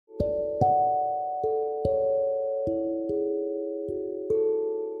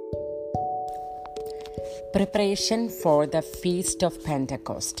Preparation for the Feast of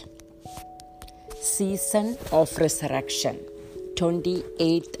Pentecost. Season of Resurrection,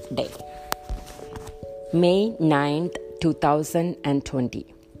 28th day. May 9th,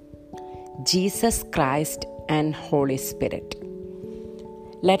 2020. Jesus Christ and Holy Spirit.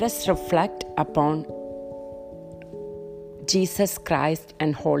 Let us reflect upon Jesus Christ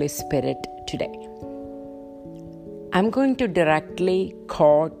and Holy Spirit today. I'm going to directly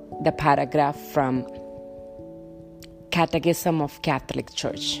quote the paragraph from Catechism of Catholic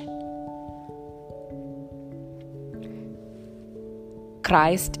Church.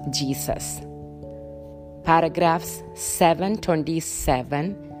 Christ Jesus. Paragraphs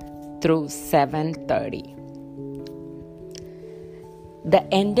 727 through 730. The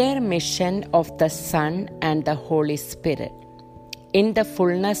entire mission of the Son and the Holy Spirit in the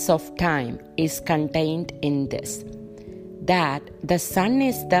fullness of time is contained in this, that the Son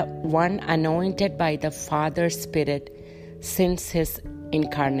is the one anointed by the Father's Spirit since his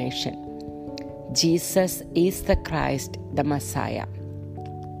incarnation. Jesus is the Christ, the Messiah.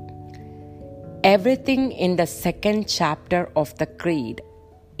 Everything in the second chapter of the Creed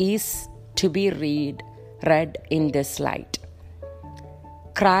is to be read in this light.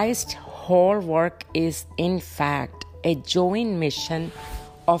 Christ's whole work is in fact a joint mission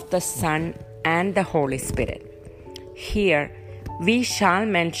of the Son and the Holy Spirit. Here we shall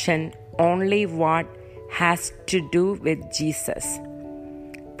mention only what has to do with Jesus,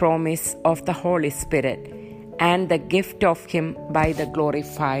 promise of the Holy Spirit, and the gift of Him by the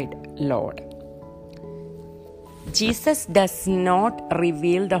glorified Lord. Jesus does not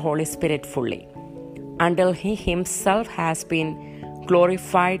reveal the Holy Spirit fully until He Himself has been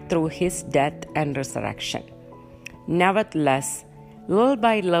glorified through His death and resurrection. Nevertheless, little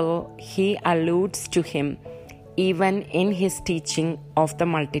by little He alludes to Him even in His teaching of the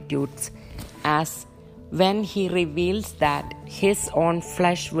multitudes, as when He reveals that His own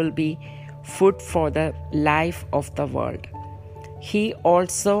flesh will be food for the life of the world. He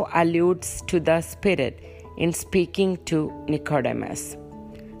also alludes to the Spirit in speaking to Nicodemus,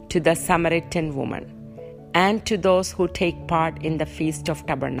 to the Samaritan woman, and to those who take part in the Feast of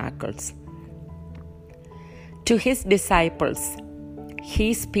Tabernacles. To His disciples,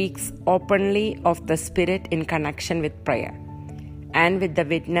 He speaks openly of the Spirit in connection with prayer and with the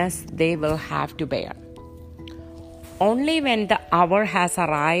witness they will have to bear. Only when the hour has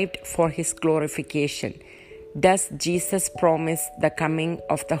arrived for His glorification does Jesus promise the coming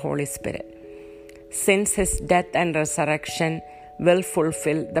of the Holy Spirit, since His death and resurrection will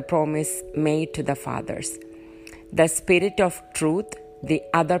fulfill the promise made to the fathers. The Spirit of truth, the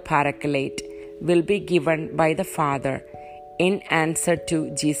other Paraclete, will be given by the Father in answer to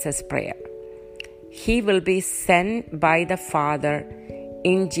Jesus' prayer. He will be sent by the Father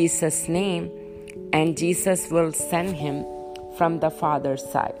in Jesus' name, and Jesus will send Him from the Father's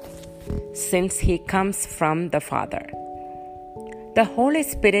side, since He comes from the Father. The Holy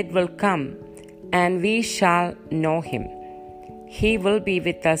Spirit will come, and we shall know Him. He will be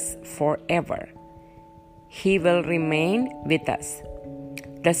with us forever. He will remain with us.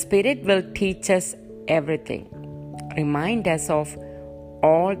 The Spirit will teach us everything, remind us of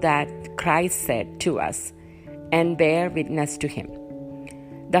all that Christ said to us, and bear witness to Him.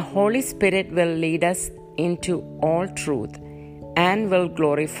 The Holy Spirit will lead us into all truth and will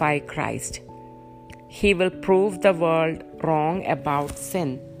glorify Christ. He will prove the world wrong about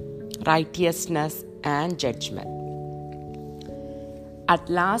sin, righteousness, and judgment. At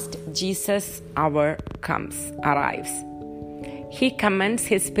last, Jesus' hour arrives. He commends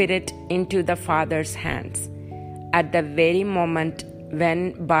His Spirit into the Father's hands at the very moment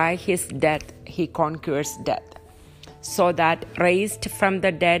when by His death He conquers death, so that raised from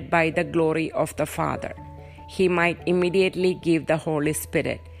the dead by the glory of the Father, He might immediately give the Holy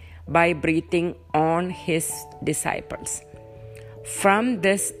Spirit by breathing on His disciples. From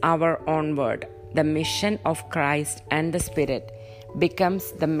this hour onward, the mission of Christ and the Spirit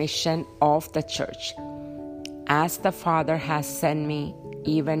becomes the mission of the Church. As the Father has sent me,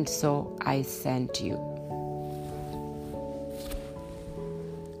 even so I send you.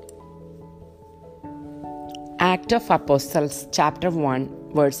 Acts of Apostles, chapter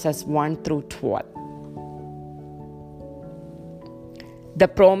 1, verses 1 through 12. The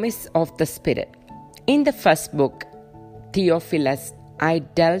promise of the Spirit. In the first book, Theophilus, I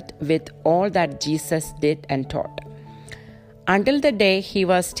dealt with all that Jesus did and taught, until the day He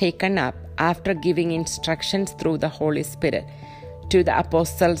was taken up, after giving instructions through the Holy Spirit to the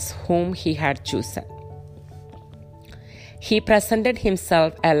apostles whom He had chosen. He presented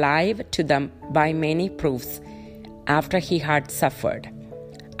Himself alive to them by many proofs after He had suffered.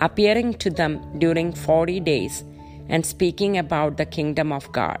 appearing to them during 40 days and speaking about the kingdom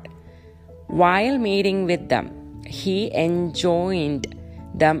of God. While meeting with them, he enjoined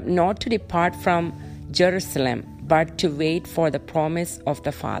them not to depart from Jerusalem, but to wait for the promise of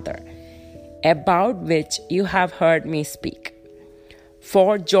the Father, about which you have heard me speak.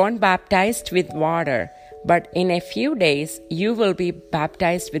 For John baptized with water, but in a few days you will be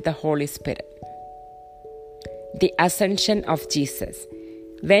baptized with the Holy Spirit. The ascension of Jesus.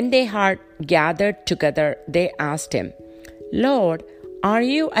 When they had gathered together, they asked him, Lord, are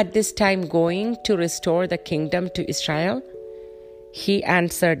you at this time going to restore the kingdom to Israel? He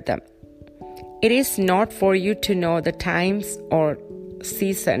answered them, It is not for you to know the times or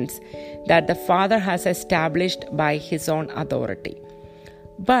seasons that the Father has established by his own authority.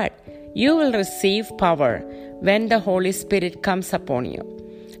 But you will receive power when the Holy Spirit comes upon you,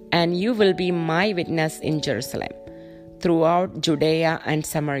 and you will be my witness in Jerusalem, throughout Judea and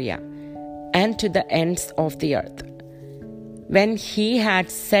Samaria, and to the ends of the earth. When he had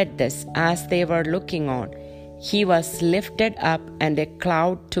said this, as they were looking on, he was lifted up, and a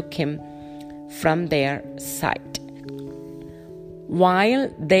cloud took him from their sight. While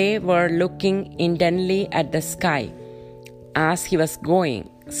they were looking intently at the sky, as he was going,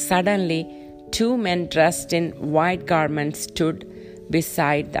 suddenly 2 men dressed in white garments stood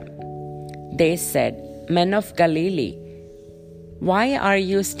beside them. They said, Men of Galilee, why are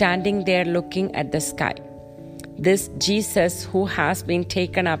you standing there looking at the sky? This Jesus who has been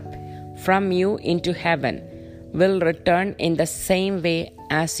taken up from you into heaven will return in the same way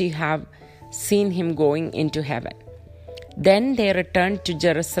as you have seen him going into heaven. Then they returned to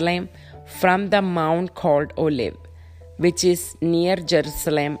Jerusalem from the mount called Olive, which is near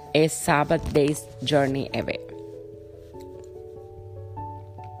Jerusalem, a Sabbath day's journey away.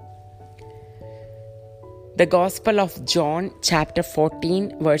 The Gospel of John, chapter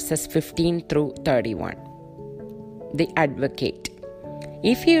 14, verses 15 through 31. The Advocate.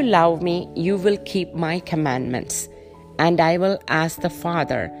 If you love me, you will keep my commandments, and I will ask the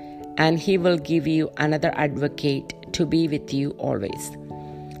Father, and he will give you another advocate to be with you always,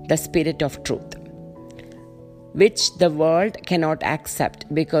 the Spirit of truth, which the world cannot accept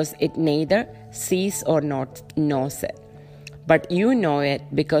because it neither sees or not knows it. But you know it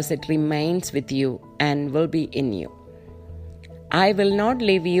because it remains with you and will be in you. I will not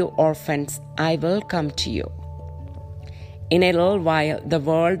leave you orphans, I will come to you. In a little while the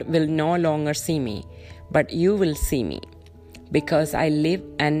world will no longer see me, but you will see me, because I live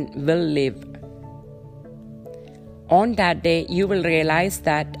and will live. On that day you will realize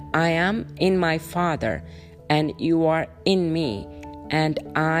that I am in my Father, and you are in me, and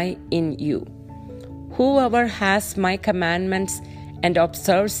I in you. Whoever has my commandments and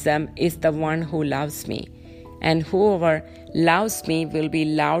observes them is the one who loves me, and whoever loves me will be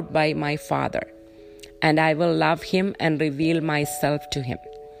loved by my Father, and I will love him and reveal myself to him.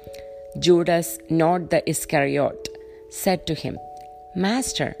 Judas, not the Iscariot, said to him,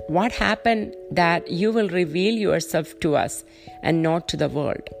 Master, what happened that you will reveal yourself to us and not to the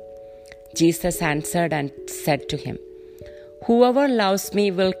world? Jesus answered and said to him, Whoever loves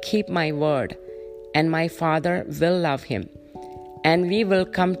me will keep my word, and my Father will love him, and we will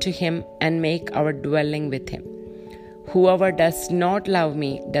come to him and make our dwelling with him. Whoever does not love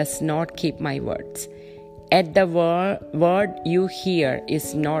me does not keep my words. Yet the word you hear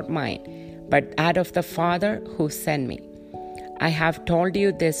is not mine, but that of the Father who sent me. I have told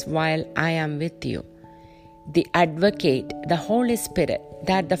you this while I am with you. The Advocate, the Holy Spirit,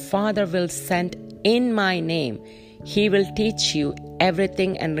 that the Father will send in my name, he will teach you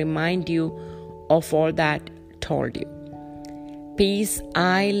everything and remind you of all that told you. Peace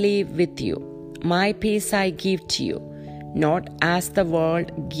I leave with you, my peace I give to you, not as the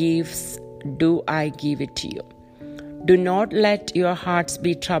world gives do I give it to you. Do not let your hearts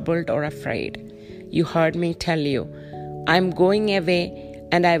be troubled or afraid. You heard me tell you, I am going away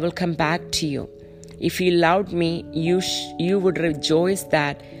and I will come back to you. If you loved me, you would rejoice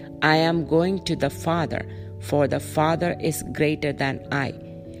that I am going to the Father, for the Father is greater than I.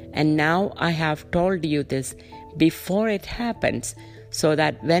 And now I have told you this before it happens, so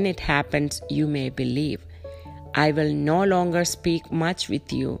that when it happens you may believe. I will no longer speak much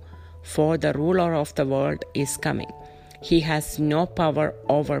with you, for the ruler of the world is coming. He has no power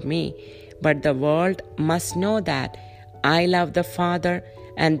over me, but the world must know that I love the Father,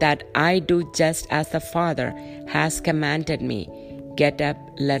 and that I do just as the Father has commanded me. Get up,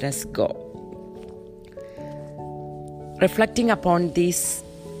 let us go. Reflecting upon these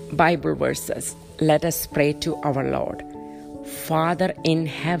Bible verses, let us pray to our Lord. Father in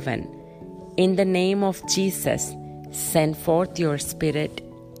heaven, in the name of Jesus, send forth your Spirit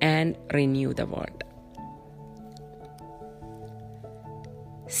and renew the world.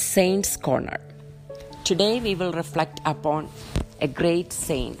 Saint's Corner. Today we will reflect upon a great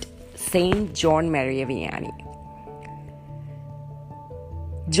saint, Saint John Maria Vianney.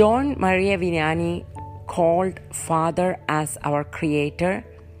 John Maria Vianney, called Father as our Creator,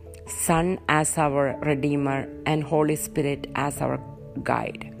 Son as our Redeemer, and Holy Spirit as our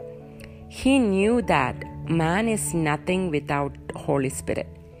Guide. He knew that man is nothing without Holy Spirit.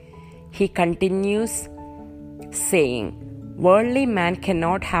 He continues saying, worldly man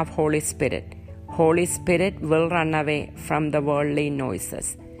cannot have Holy Spirit. Holy Spirit will run away from the worldly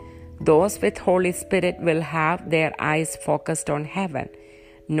noises. Those with Holy Spirit will have their eyes focused on heaven,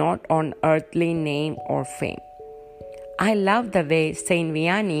 not on earthly name or fame. I love the way Saint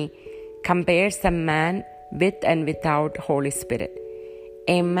Vianney compares a man with and without Holy Spirit.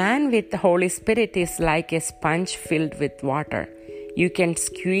 A man with the Holy Spirit is like a sponge filled with water. You can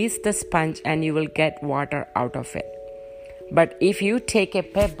squeeze the sponge and you will get water out of it. But if you take a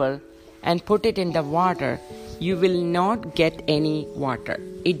pebble and put it in the water, you will not get any water.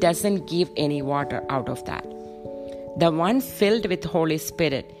 It doesn't give any water out of that. The one filled with Holy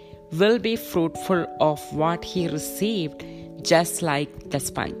Spirit will be fruitful of what he received, just like the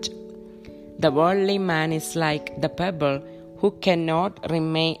sponge. The worldly man is like the pebble who cannot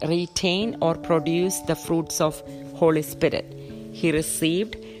retain or produce the fruits of Holy Spirit he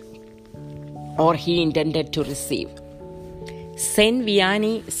received or he intended to receive. Saint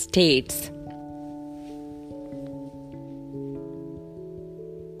Vianney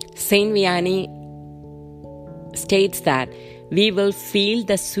states that we will feel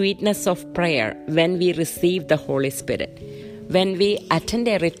the sweetness of prayer when we receive the Holy Spirit. When we attend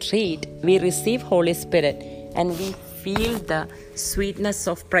a retreat, we receive Holy Spirit and we feel the sweetness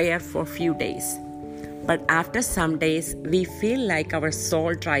of prayer for a few days. But after some days, we feel like our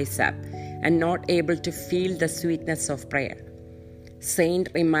soul dries up and not able to feel the sweetness of prayer. Saint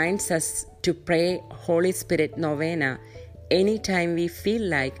reminds us to pray Holy Spirit novena anytime we feel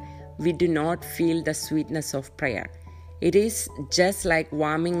like we do not feel the sweetness of prayer. It is just like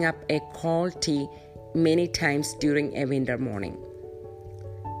warming up a cold tea many times during a winter morning.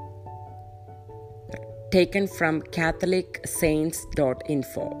 Taken from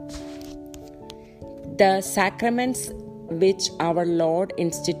CatholicSaints.info. The sacraments which our Lord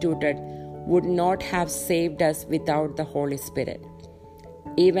instituted would not have saved us without the Holy Spirit.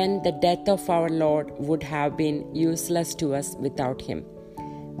 Even the death of our Lord would have been useless to us without Him.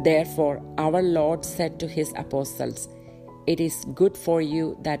 Therefore, our Lord said to His apostles, "It is good for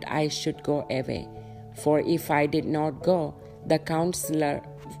you that I should go away, for if I did not go, the Counselor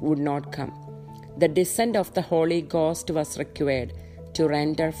would not come." The descent of the Holy Ghost was required to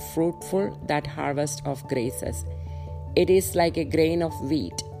render fruitful that harvest of graces. It is like a grain of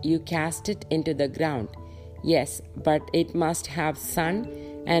wheat. You cast it into the ground. Yes, but it must have sun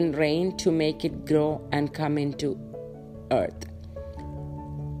and rain to make it grow and come into earth.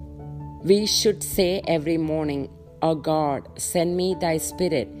 We should say every morning, "O God, send me thy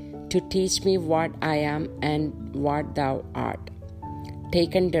Spirit to teach me what I am and what thou art."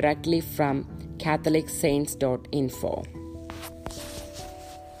 Taken directly from CatholicSaints.info.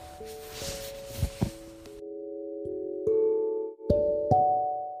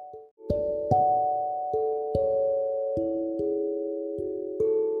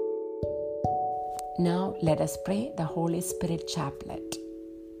 Now let us pray the Holy Spirit Chaplet.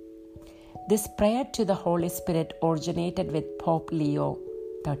 This prayer to the Holy Spirit originated with Pope Leo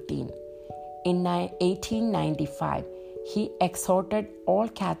XIII. In 1895, he exhorted all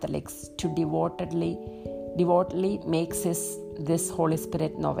Catholics to devotedly make this Holy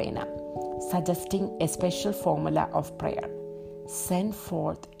Spirit novena, suggesting a special formula of prayer: "Send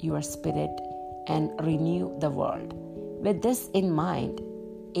forth your Spirit and renew the world." With this in mind,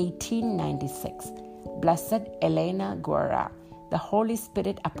 1896, Blessed Elena Guerra, the Holy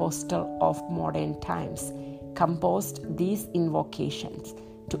Spirit Apostle of modern times, composed these invocations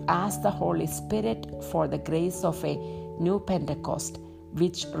to ask the Holy Spirit for the grace of a new Pentecost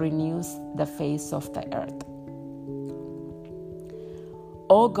which renews the face of the earth.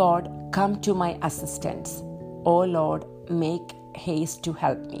 O God, come to my assistance. O Lord, make haste to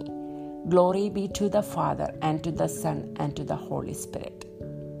help me. Glory be to the Father, and to the Son, and to the Holy Spirit.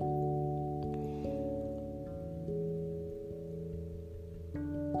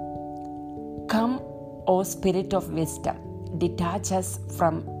 Come, O Spirit of wisdom, detach us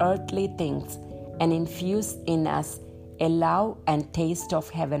from earthly things and infuse in us a love and taste of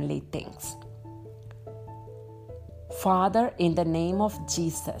heavenly things. Father, in the name of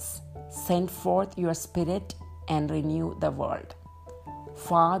Jesus, send forth your Spirit and renew the world.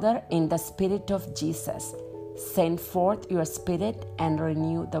 Father, in the Spirit of Jesus, send forth your Spirit and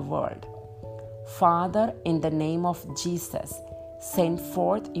renew the world. Father, in the name of Jesus, send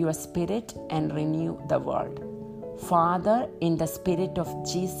forth your Spirit and renew the world. Father, in the Spirit of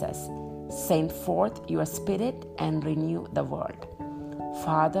Jesus, send forth your Spirit and renew the world.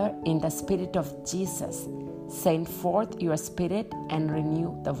 Father, in the Spirit of Jesus, send forth your Spirit and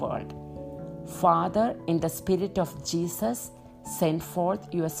renew the world. Father, in the Spirit of Jesus, send forth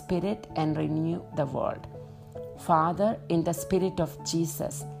your Spirit and renew the world. Father, in the Spirit of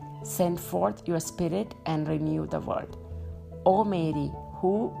Jesus, send forth your Spirit and renew the world. O Mary,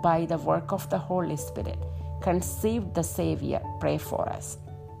 who by the work of the Holy Spirit conceived the Savior, pray for us.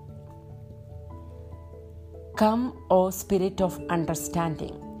 Come, O Spirit of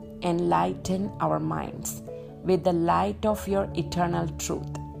understanding, enlighten our minds with the light of your eternal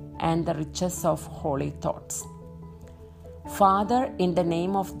truth and the riches of holy thoughts. Father, in the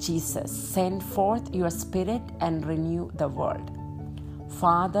name of Jesus, send forth your Spirit and renew the world.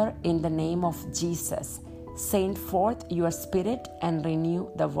 Father, in the name of Jesus, send forth your Spirit and renew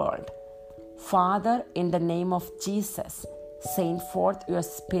the world. Father, in the name of Jesus, send forth your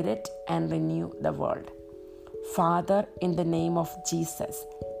Spirit and renew the world. Father, in the name of Jesus,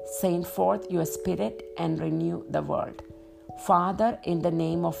 send forth your Spirit and renew the world. Father, in the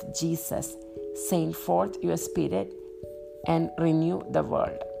name of Jesus, send forth your Spirit and renew the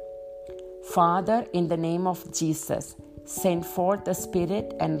world. Father, in the name of Jesus, send forth the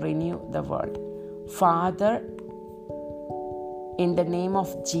Spirit and renew the world. Father, in the name of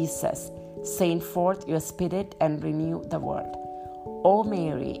Jesus, send forth your Spirit and renew the world. O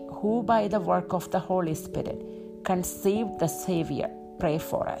Mary, who by the work of the Holy Spirit conceived the Savior, pray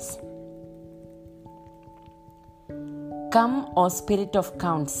for us. Come, O Spirit of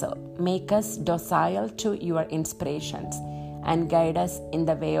counsel, make us docile to your inspirations and guide us in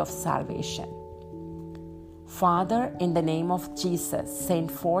the way of salvation. Father, in the name of Jesus,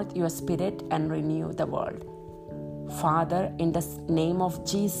 send forth your Spirit and renew the world. Father, in the name of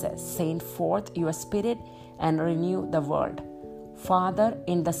Jesus, send forth your Spirit and renew the world. Father,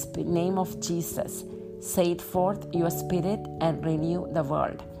 in the name of Jesus, send forth your Spirit and renew the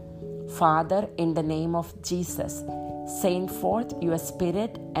world. Father, in the name of Jesus, send forth your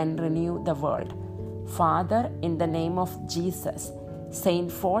Spirit and renew the world. Father, in the name of Jesus,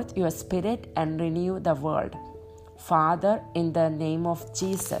 send forth your Spirit and renew the world. Father, in the name of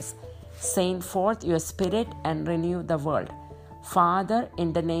Jesus, send forth your Spirit and renew the world. Father,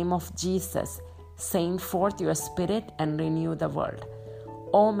 in the name of Jesus, send forth your Spirit and renew the world.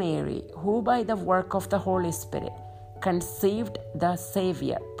 O Mary, who by the work of the Holy Spirit conceived the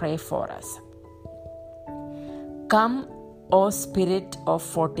Savior, pray for us. Come, O Spirit of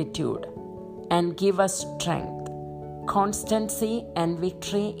fortitude, and give us strength, constancy, and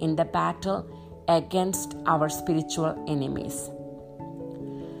victory in the battle against our spiritual enemies.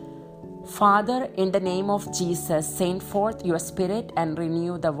 Father, in the name of Jesus, send forth your Spirit and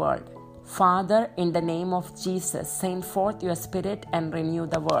renew the world. Father, in the name of Jesus, send forth your Spirit and renew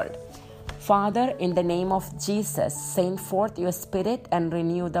the world. Father, in the name of Jesus, send forth your Spirit and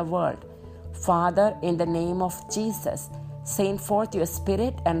renew the world. Father, in the name of Jesus, send forth your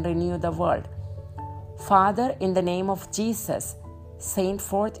Spirit and renew the world. Father, in the name of Jesus, send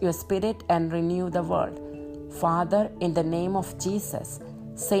forth your Spirit and renew the world. Father, in the name of Jesus,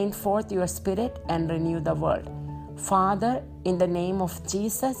 send forth your Spirit and renew the world. Father, in the name of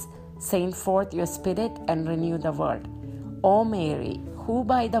Jesus, send forth your Spirit and renew the world. O Mary, who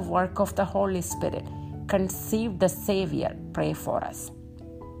by the work of the Holy Spirit conceived the Savior, pray for us.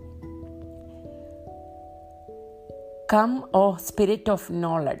 Come, O Spirit of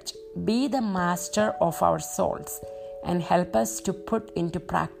knowledge, be the master of our souls and help us to put into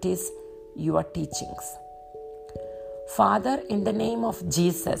practice your teachings. Father, in the name of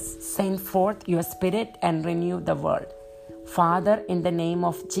Jesus, send forth your Spirit and renew the world. Father, in the name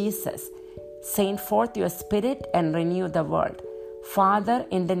of Jesus, send forth your Spirit and renew the world. Father,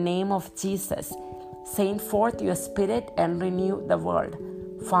 in the name of Jesus, send forth your Spirit and renew the world.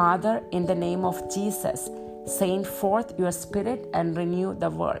 Father, in the name of Jesus, send forth your Spirit and renew the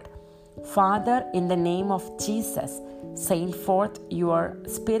world. Father, in the name of Jesus, send forth your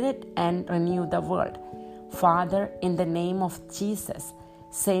Spirit and renew the world. Father, in the name of Jesus,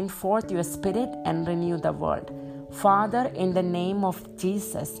 send forth your Spirit and renew the world. Father, in the name of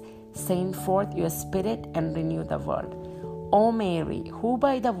Jesus, send forth your Spirit and renew the world. O Mary, who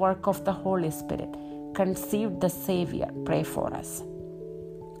by the work of the Holy Spirit conceived the Savior, pray for us.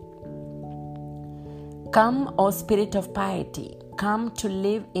 Come, O Spirit of piety, come to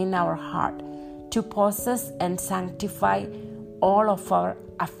live in our heart, to possess and sanctify all of our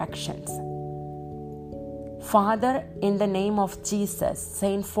affections. Father, in the name of Jesus,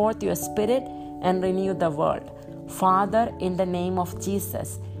 send forth your Spirit and renew the world. Father, in the name of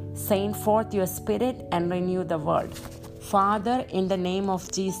Jesus, send forth your Spirit and renew the world. Father, in the name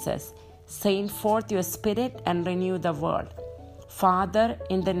of Jesus, send forth your Spirit and renew the world. Father,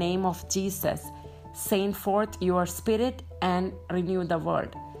 in the name of Jesus, send forth your Spirit and renew the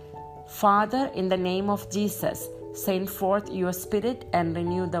world. Father, in the name of Jesus, send forth your Spirit and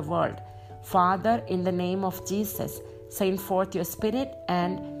renew the world. Father, in the name of Jesus, send forth your Spirit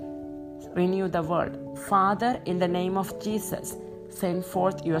and renew the world. Father, in the name of Jesus, send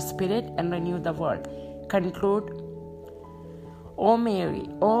forth your Spirit and renew the world. Conclude. O Mary,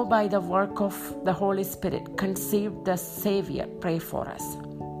 O by the work of the Holy Spirit, conceived the Savior, pray for us.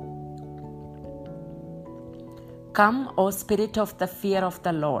 Come, O Spirit of the fear of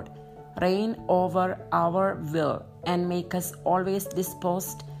the Lord, reign over our will and make us always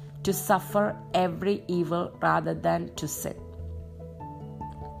disposed to suffer every evil rather than to sin.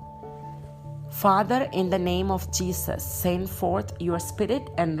 Father, in the name of Jesus, send forth your Spirit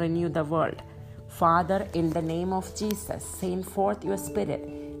and renew the world. Father, in the name of Jesus, send forth your Spirit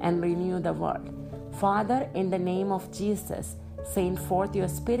and renew the world. Father, in the name of Jesus, send forth your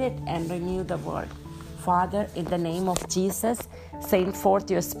Spirit and renew the world. Father, in the name of Jesus, send forth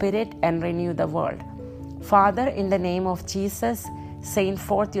your Spirit and renew the world. Father, in the name of Jesus, send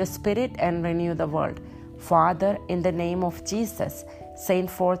forth your Spirit and renew the world. Father, in the name of Jesus, send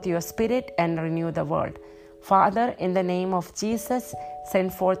forth your Spirit and renew the world. Father, in the name of Jesus,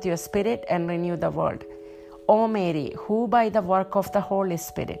 send forth your Spirit and renew the world. O Mary, who by the work of the Holy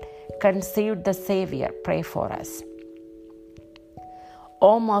Spirit conceived the Savior, pray for us.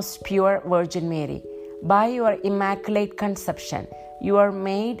 O most pure Virgin Mary, by your immaculate conception, you are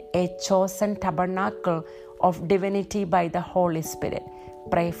made a chosen tabernacle of divinity by the Holy Spirit.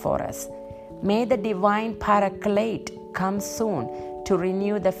 Pray for us. May the divine Paraclete come soon to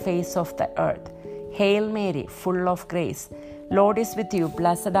renew the face of the earth. Hail Mary, full of grace, Lord is with you.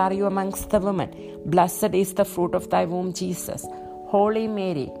 Blessed are you amongst the women. Blessed is the fruit of thy womb, Jesus. Holy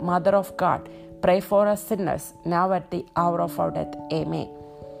Mary, Mother of God, pray for us sinners, now at the hour of our death. Amen.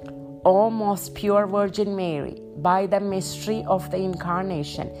 O most pure Virgin Mary, by the mystery of the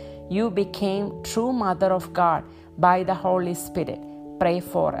Incarnation, you became true Mother of God by the Holy Spirit. Pray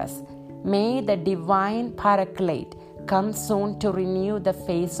for us. May the divine Paraclete come soon to renew the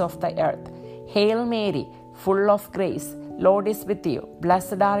face of the earth. Hail Mary, full of grace, Lord is with you.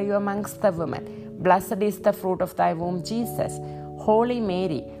 Blessed are you amongst the women. Blessed is the fruit of thy womb, Jesus. Holy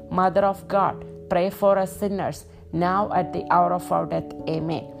Mary, Mother of God, pray for us sinners, now at the hour of our death.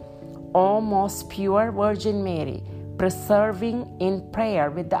 Amen. O most pure Virgin Mary, preserving in prayer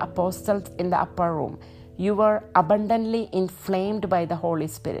with the apostles in the upper room, you were abundantly inflamed by the Holy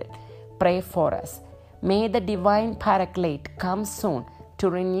Spirit. Pray for us. May the divine Paraclete come soon to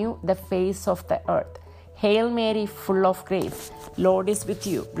renew the face of the earth. Hail Mary, full of grace, Lord is with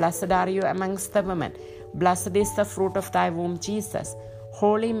you. Blessed are you amongst the women. Blessed is the fruit of thy womb, Jesus.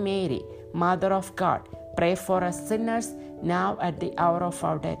 Holy Mary, Mother of God, pray for us sinners, now at the hour of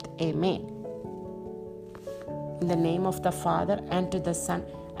our death. Amen. In the name of the Father, and to the Son,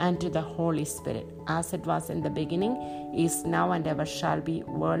 and to the Holy Spirit, as it was in the beginning, is now, and ever shall be,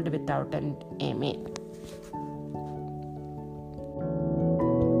 world without end. Amen.